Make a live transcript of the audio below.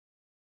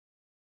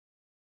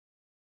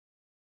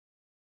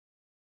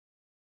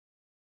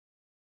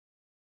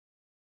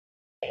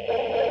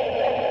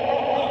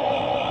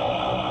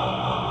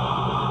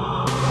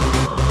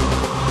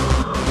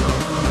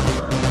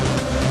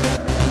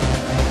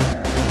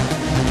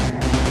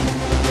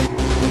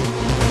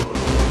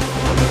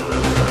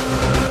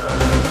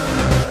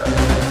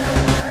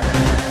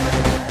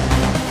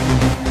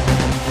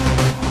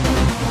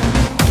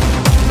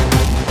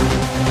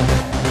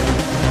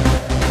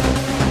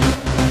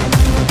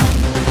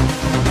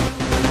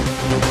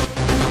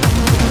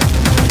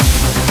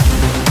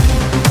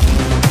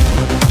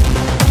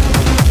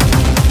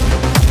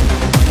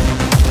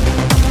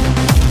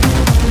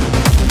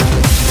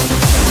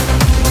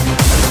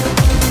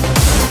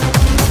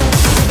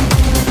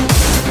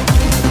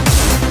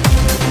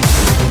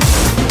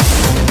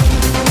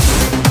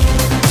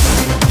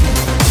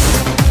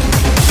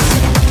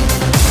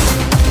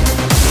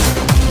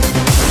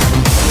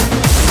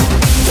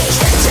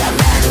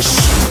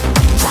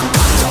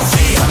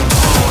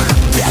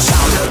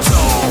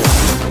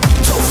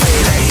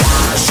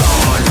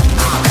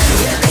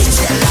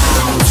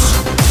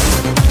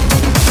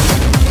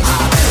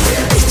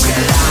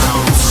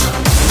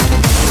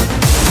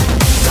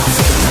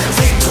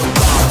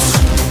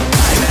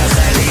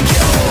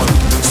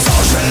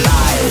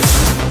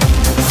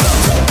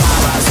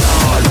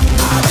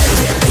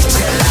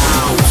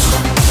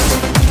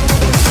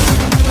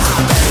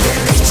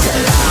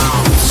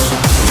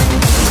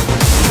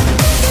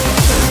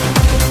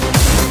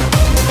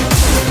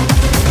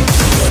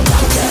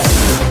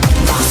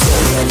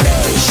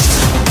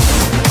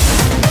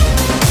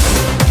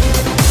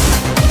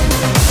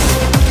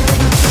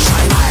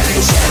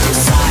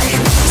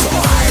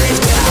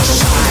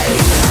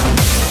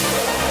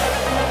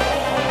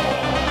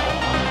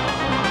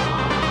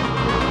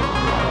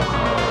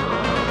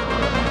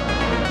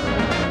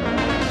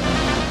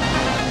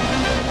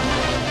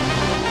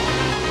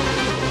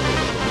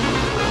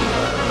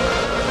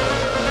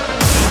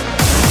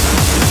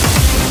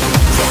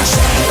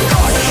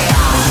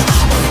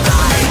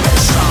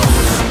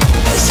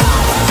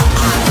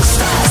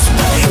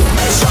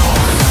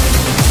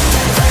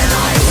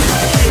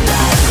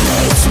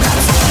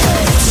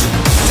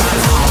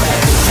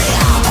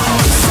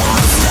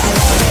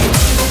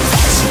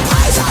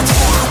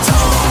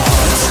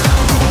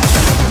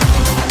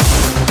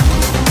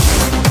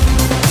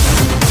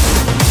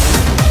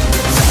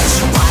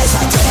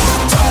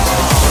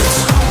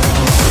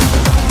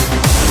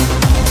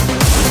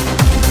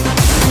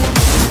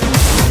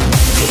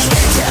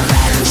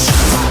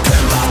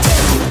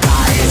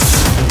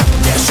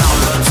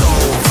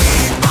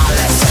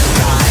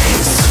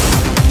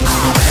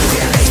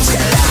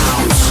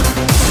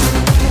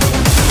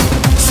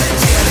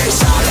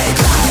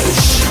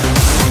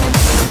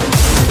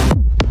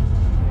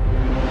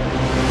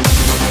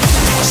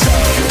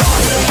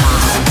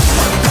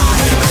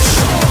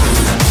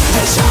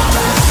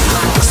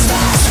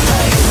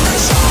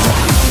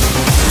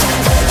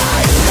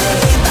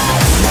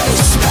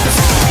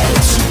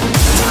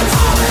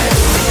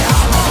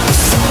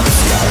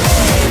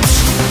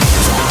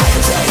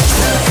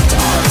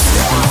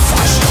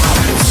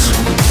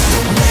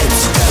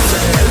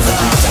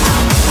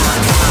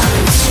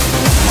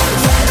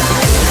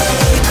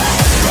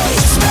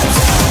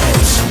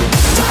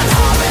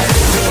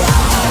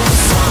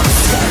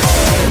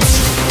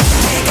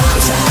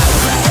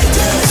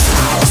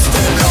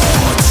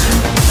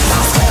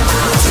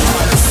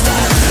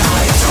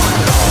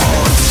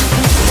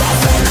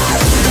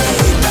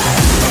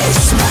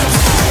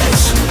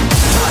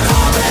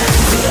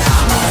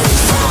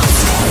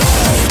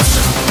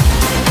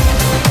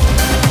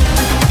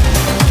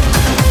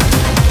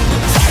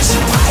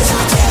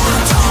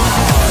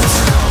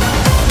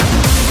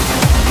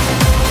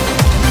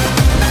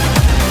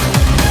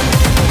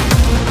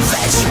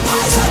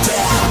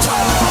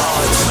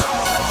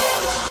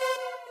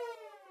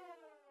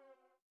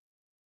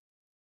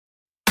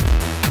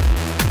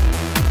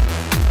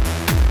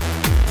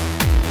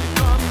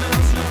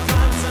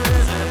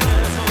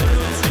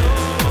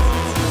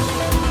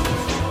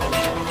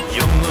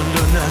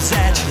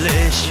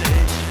unersättlich,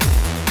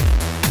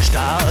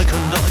 stark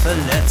und doch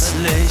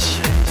verletzlich.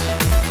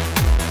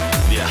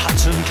 Wir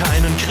hatten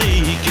keinen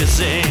Krieg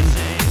gesehen,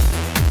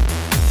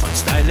 von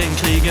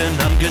Styling-Kriegen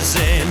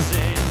abgesehen.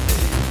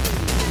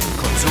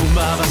 Konsum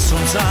war, was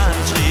uns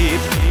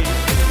antrieb,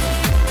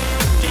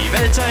 die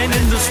Welt ein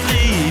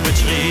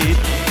Industriebetrieb,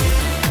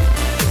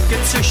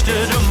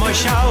 gezüchtet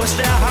euch aus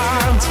der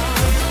Hand,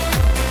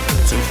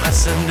 zu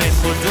fressen den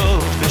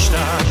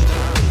Produktbestand,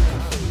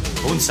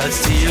 uns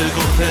als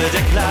Zielgruppe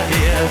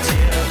deklariert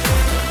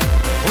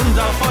und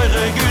auf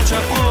eure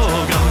Güter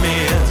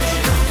programmiert,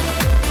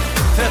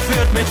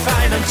 verführt mit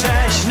feinem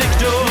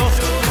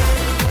Technikduft,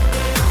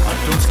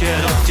 hat uns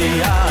geraubt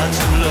die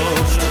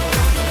Atemluft,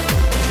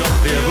 doch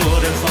wir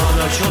wurden von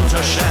euch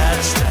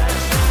unterschätzt,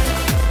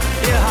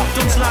 ihr habt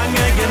uns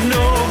lange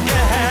genug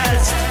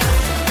gehetzt,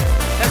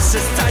 es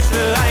ist Zeit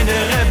für eine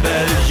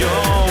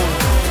Rebellion,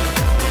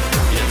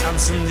 wir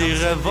tanzen die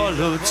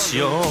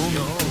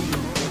Revolution.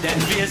 Denn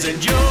wir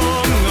sind jung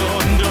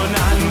und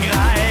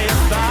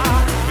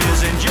unangreifbar, wir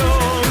sind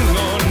jung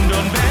und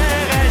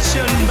unberechenbar.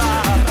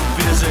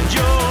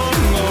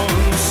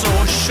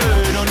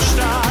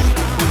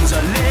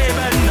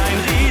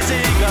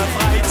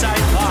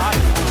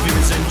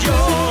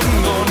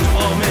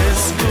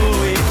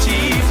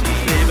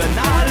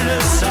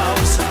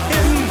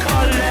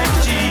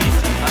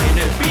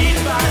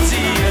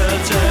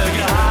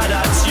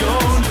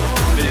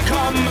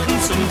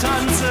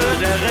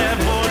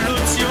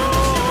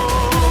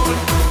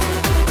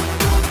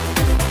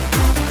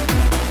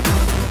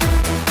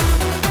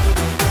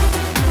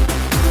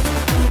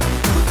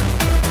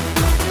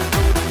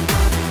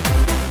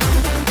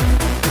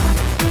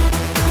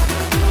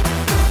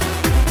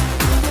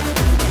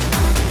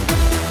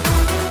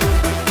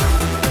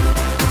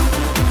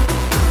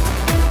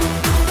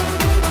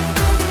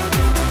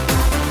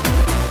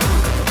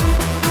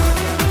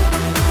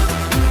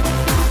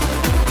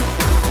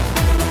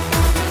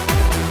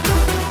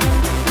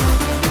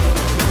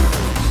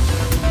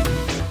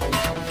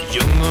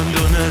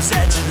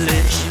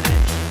 unersättlich,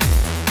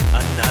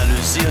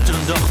 analysiert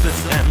und doch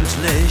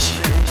befremdlich.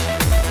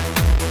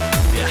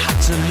 Wir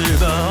hatten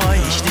über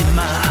euch die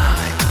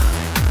Macht,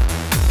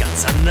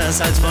 ganz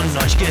anders als von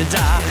euch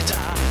gedacht.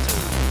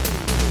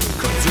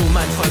 Konsum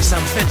ein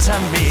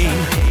Volksamphetamin,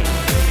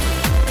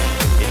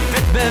 im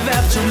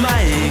Wettbewerb zum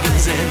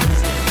Eigensinn.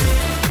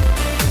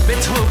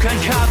 Betrug ein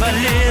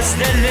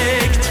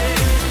Kavaliersdelikt,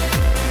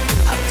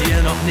 habt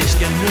ihr noch nicht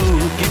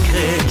genug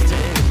gekriegt?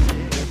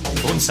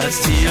 Uns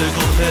als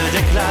Zielgruppe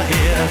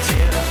deklariert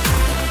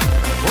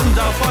und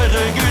auf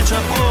eure Güter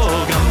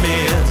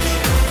programmiert.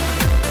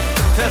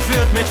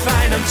 Verführt mit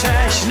feinem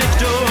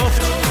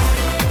Technikduft,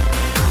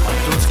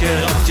 habt uns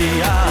geraubt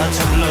die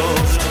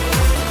Atemluft.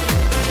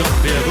 Doch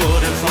wir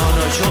wurden von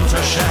euch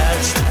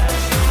unterschätzt,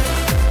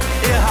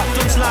 ihr habt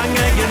uns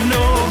lange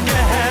genug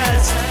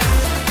gehetzt.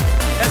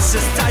 Es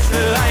ist Zeit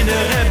für eine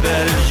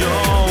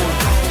Rebellion,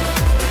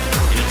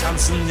 wir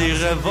tanzen die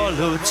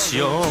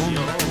Revolution.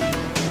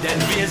 Denn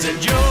wir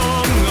sind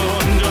jung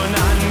und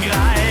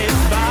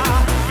unangreifbar,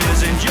 wir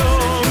sind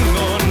jung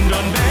und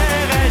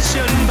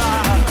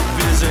unberechenbar.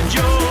 Wir sind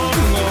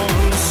jung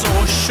und so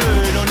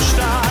schön und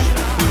stark,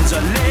 unser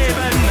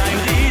Leben ein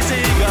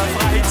riesiger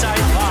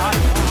Freizeitpark.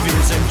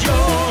 Wir sind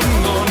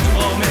jung und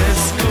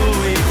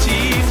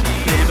promiskuitiv,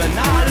 leben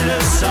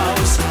alles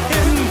aus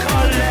im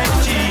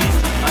Kollektiv.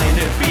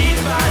 Eine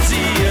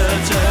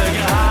beatbasierte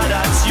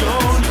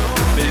Gradation,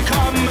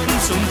 willkommen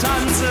zum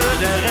Tanze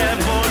der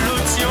Revolution.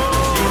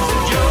 Wir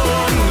sind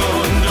jung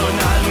und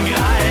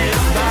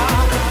unangreifbar,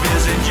 wir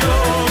sind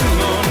jung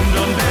und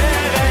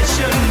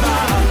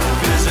unberechenbar.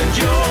 Wir sind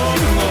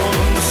jung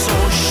und so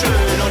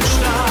schön und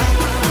stark,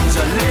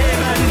 unser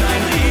Leben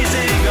ein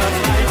riesiger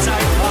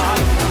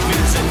Freizeitpark.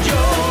 Wir sind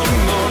jung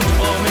und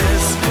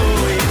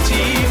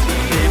promiskuitiv,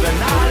 leben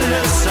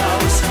alles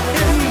aus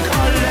im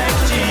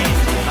Kollektiv.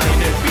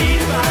 Eine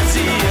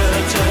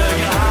beatbasierte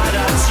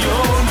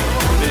Gradation,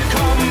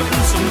 willkommen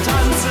zum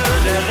Tanze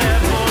der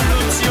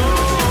Revolution.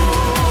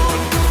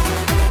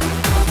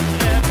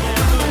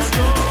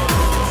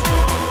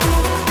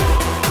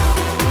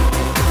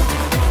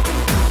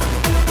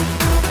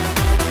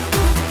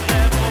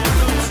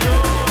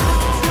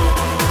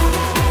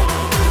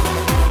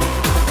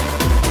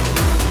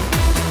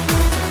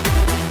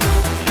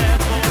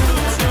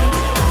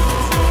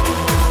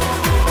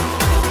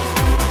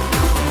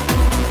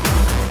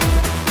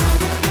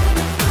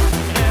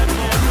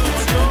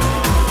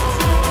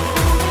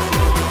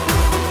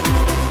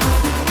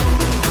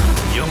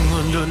 Jung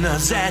und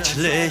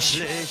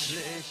unersättlich.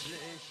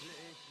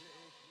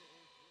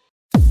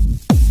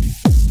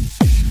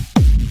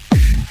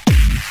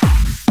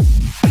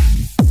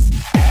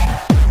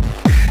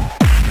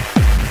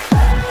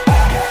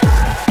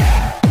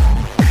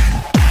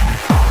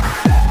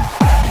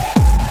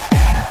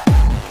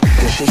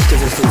 Geschichte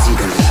wird von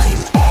Siegern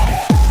geschrieben.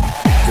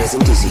 Wer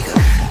sind die Sieger?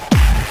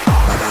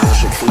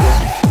 Barbarische Krieger,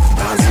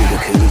 wahnsinnige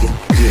Könige,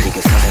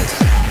 gierige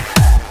Verräter.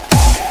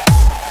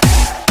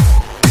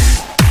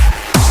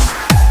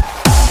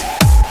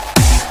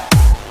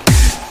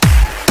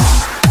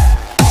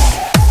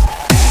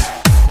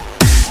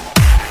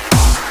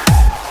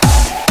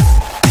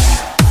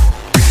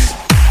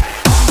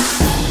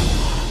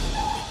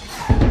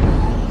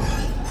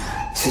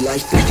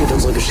 Vielleicht besteht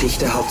unsere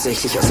Geschichte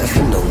hauptsächlich aus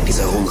Erfindungen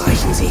dieser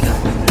ruhmreichen Sieger.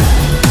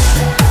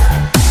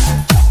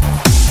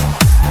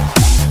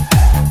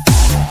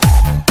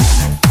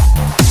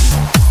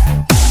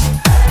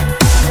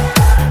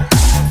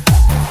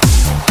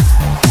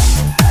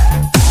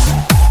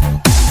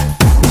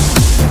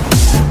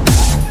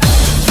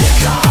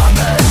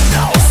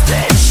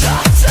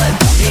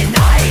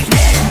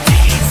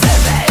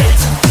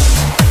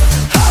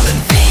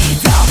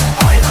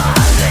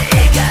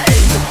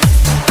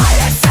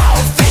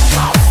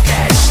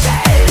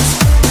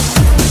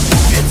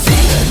 Wir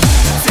ziehen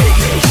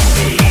täglich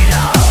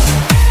wieder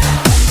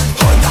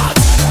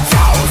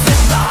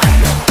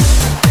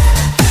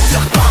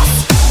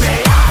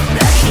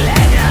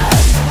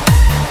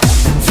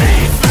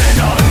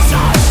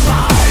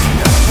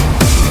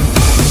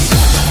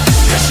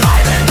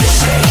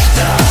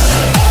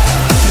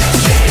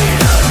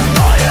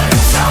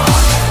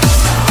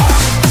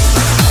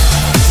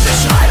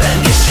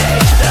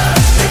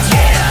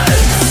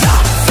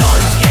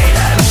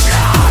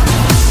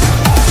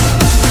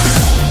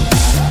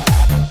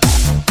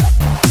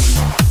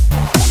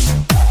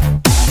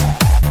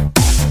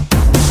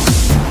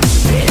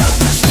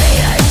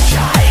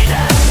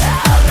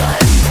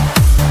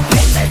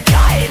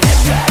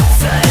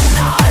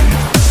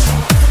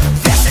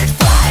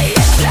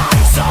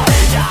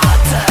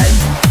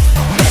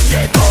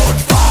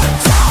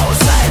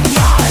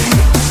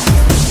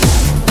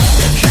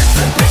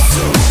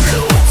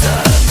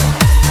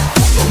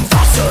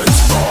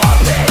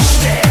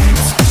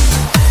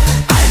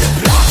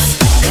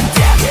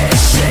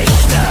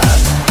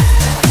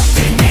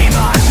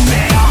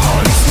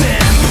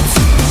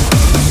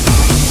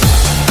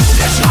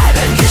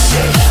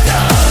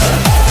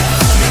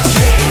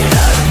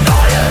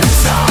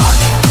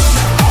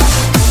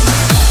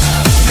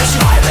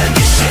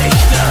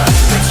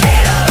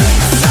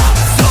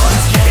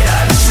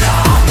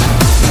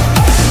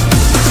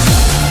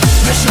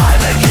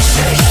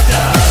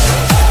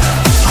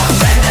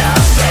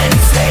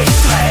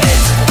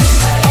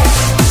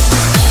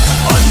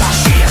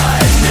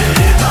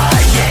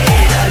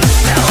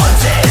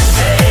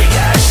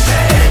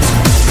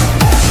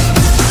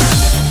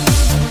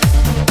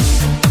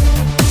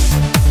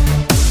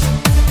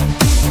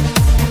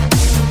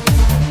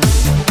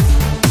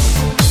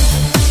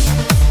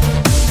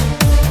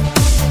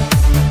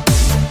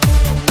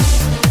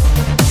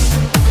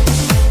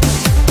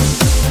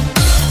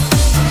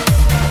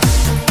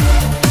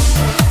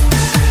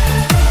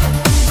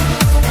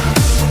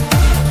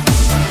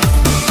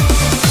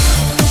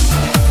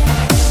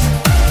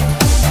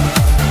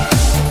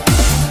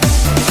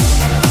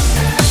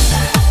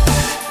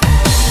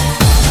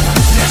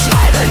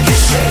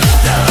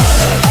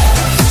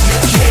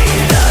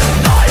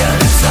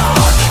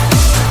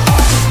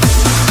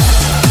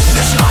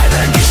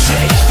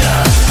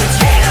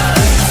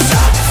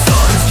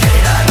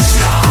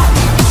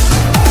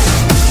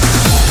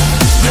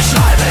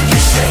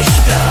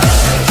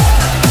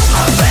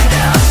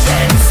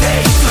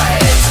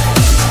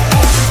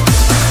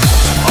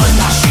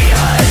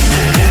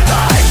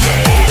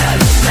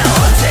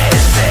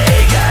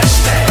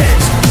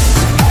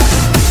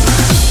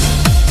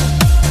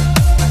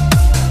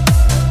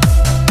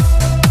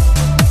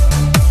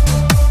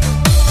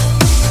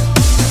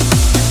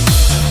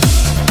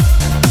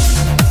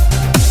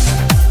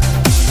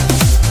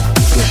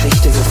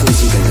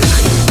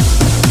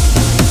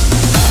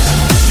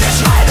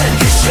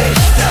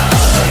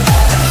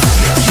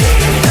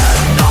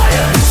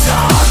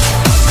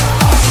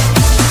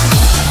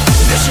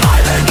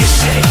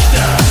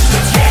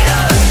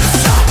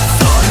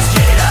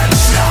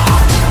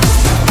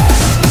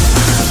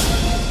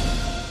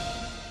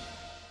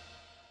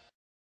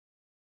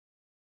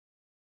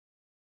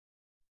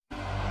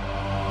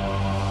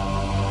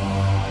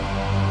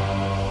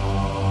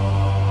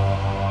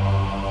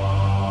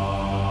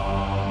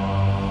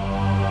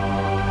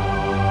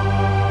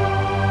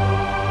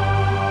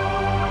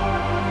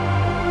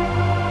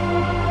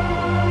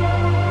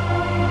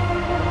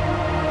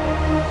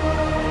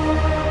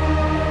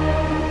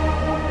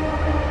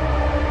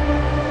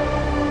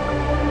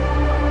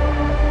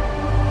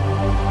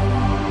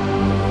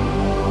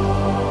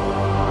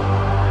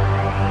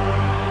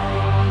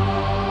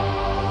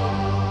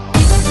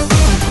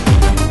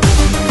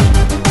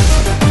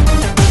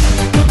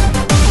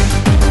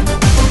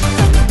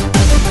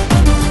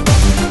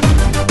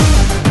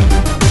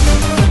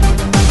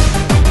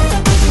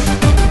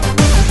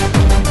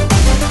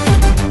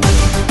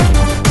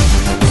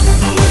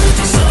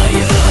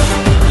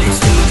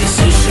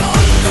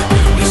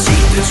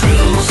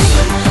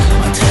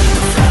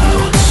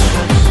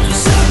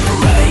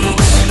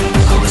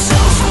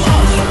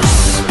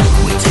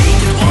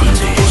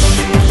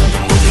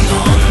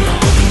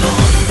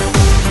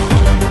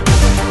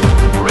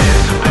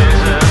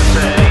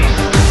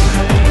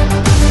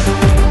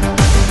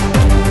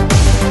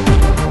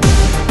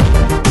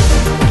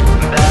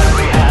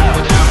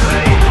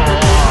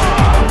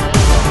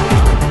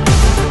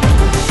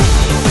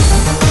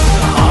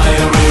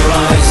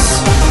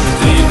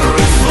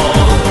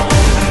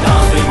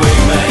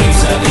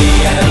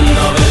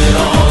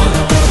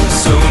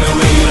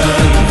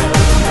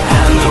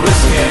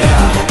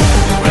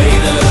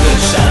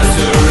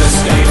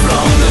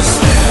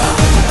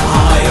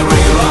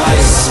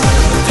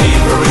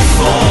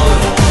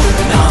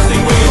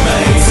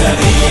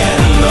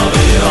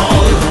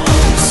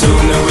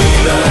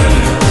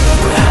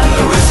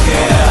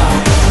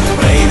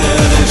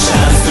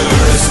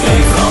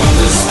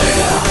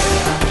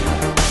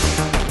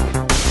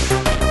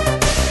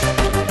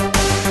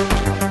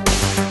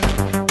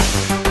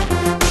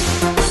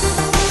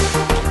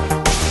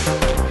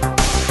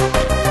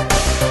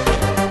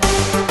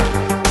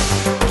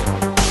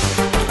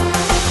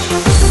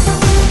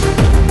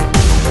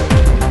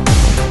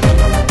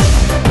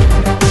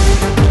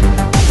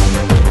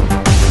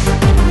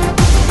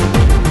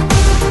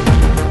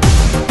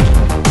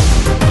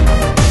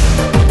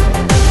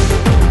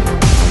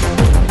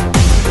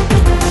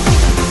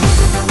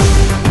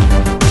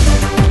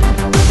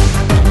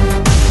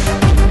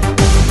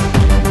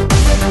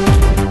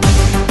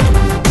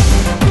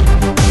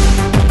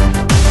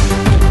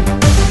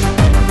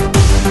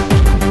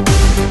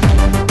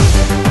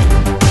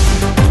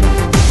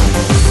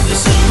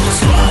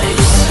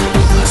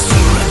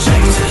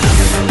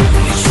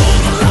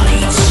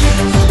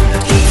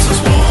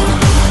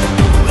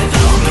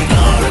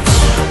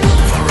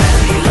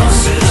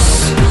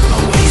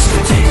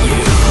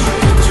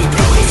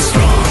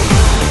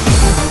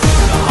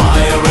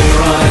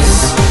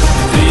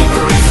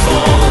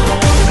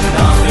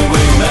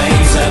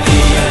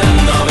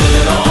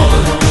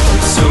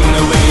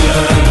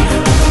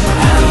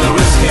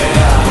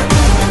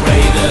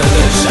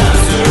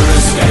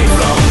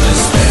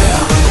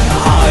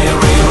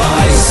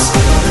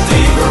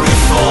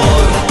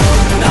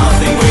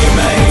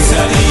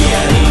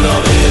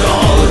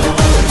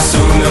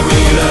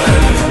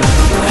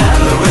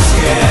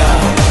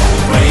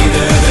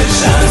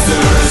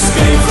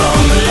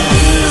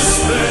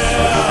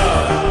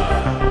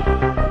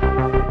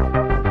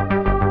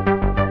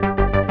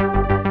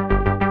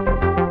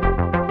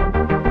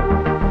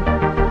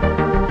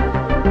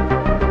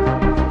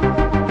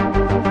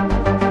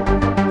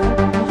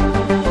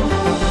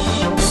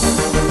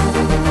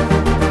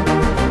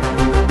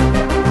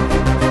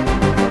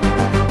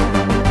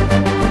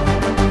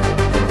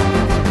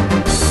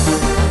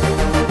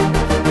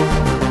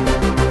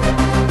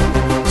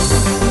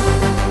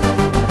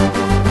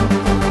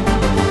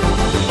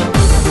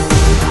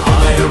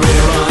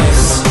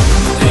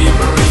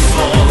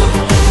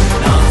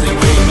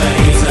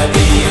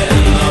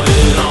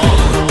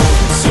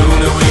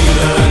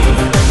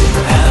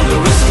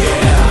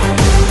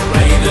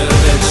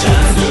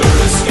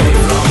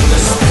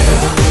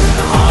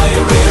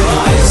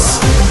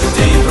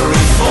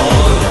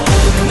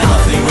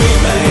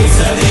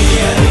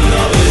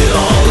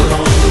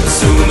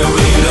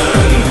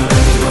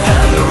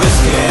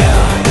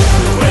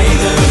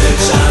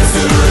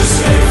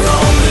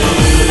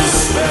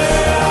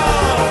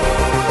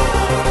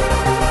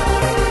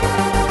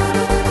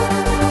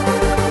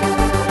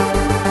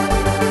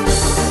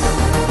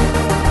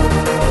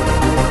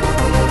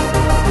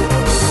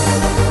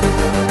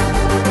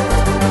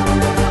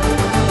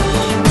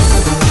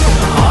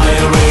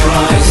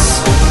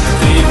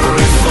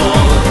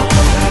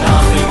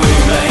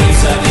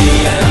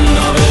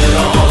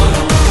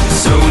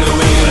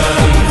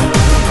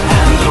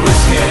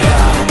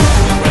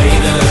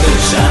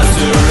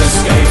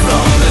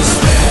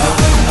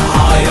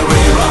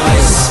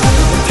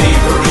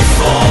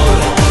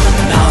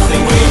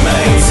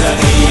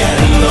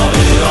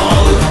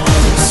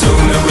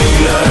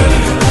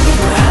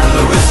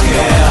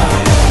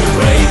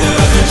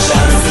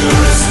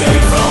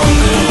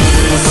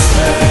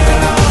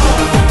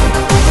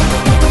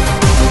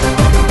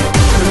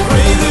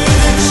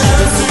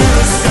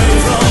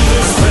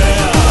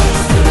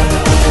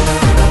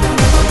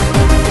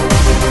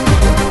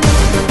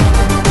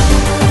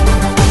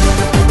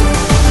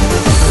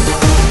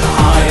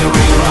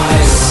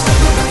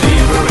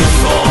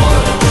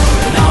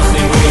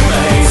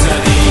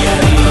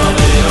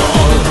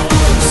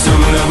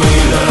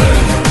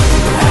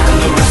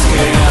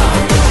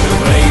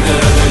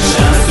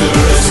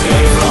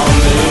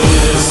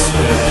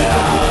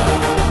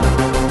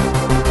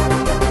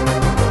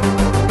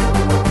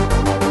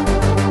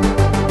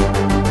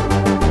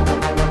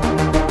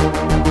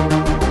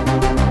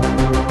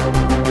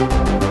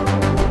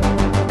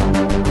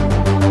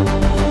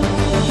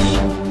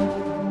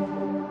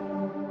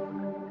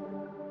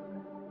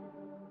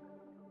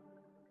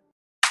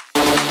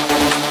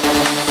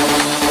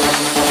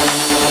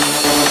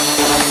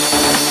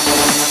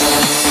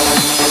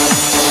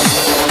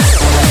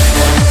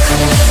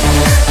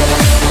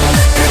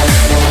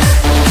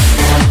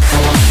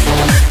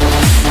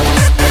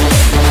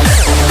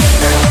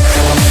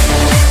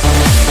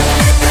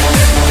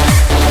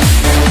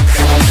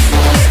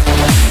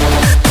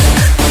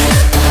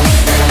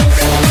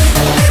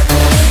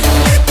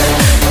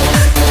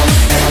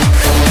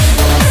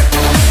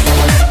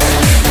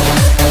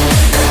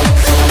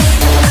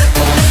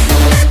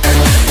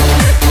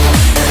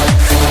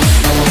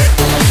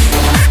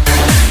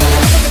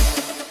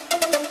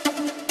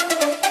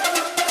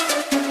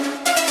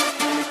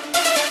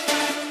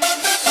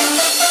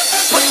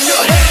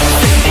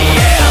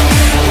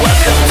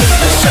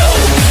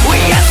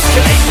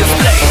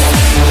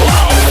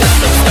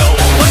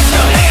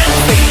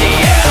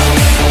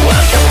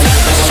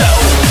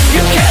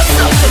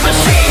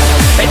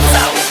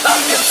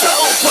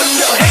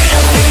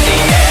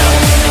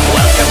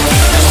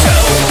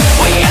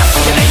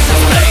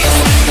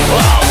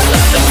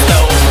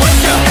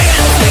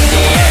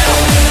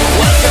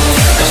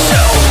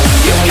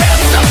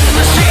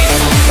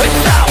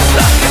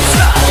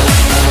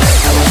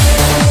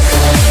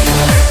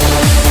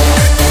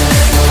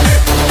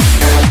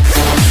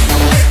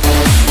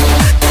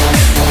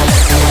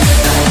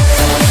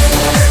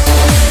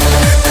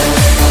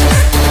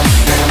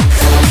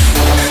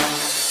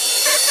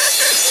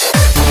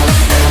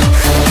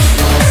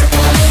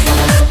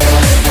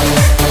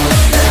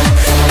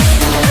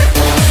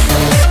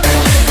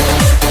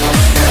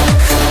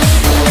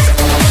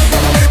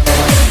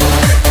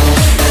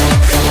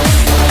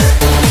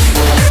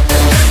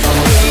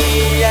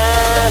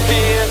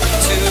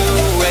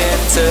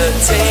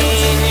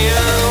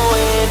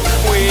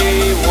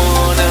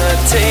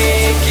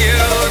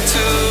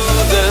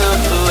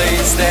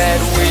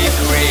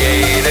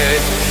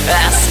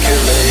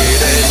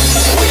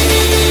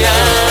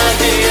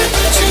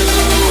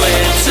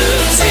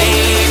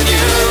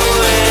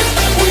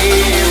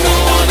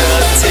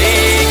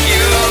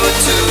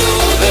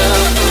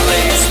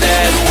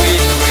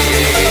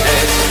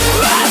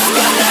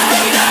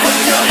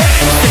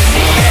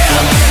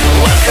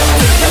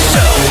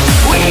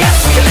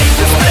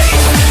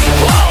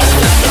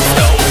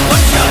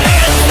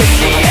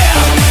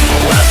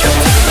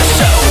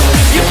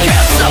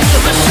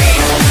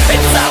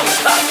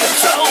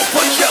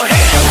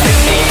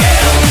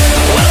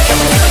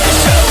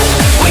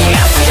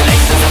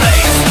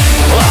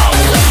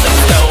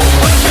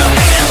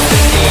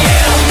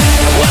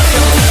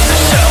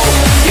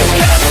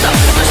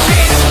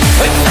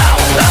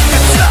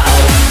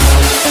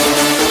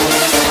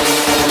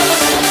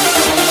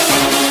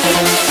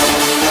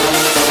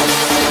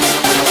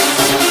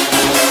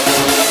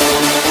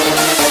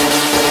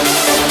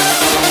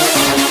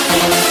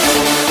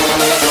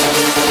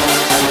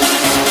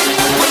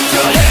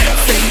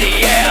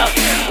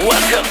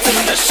Welcome to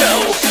the show.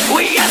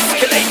 We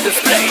escalate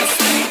this place.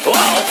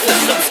 All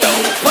systems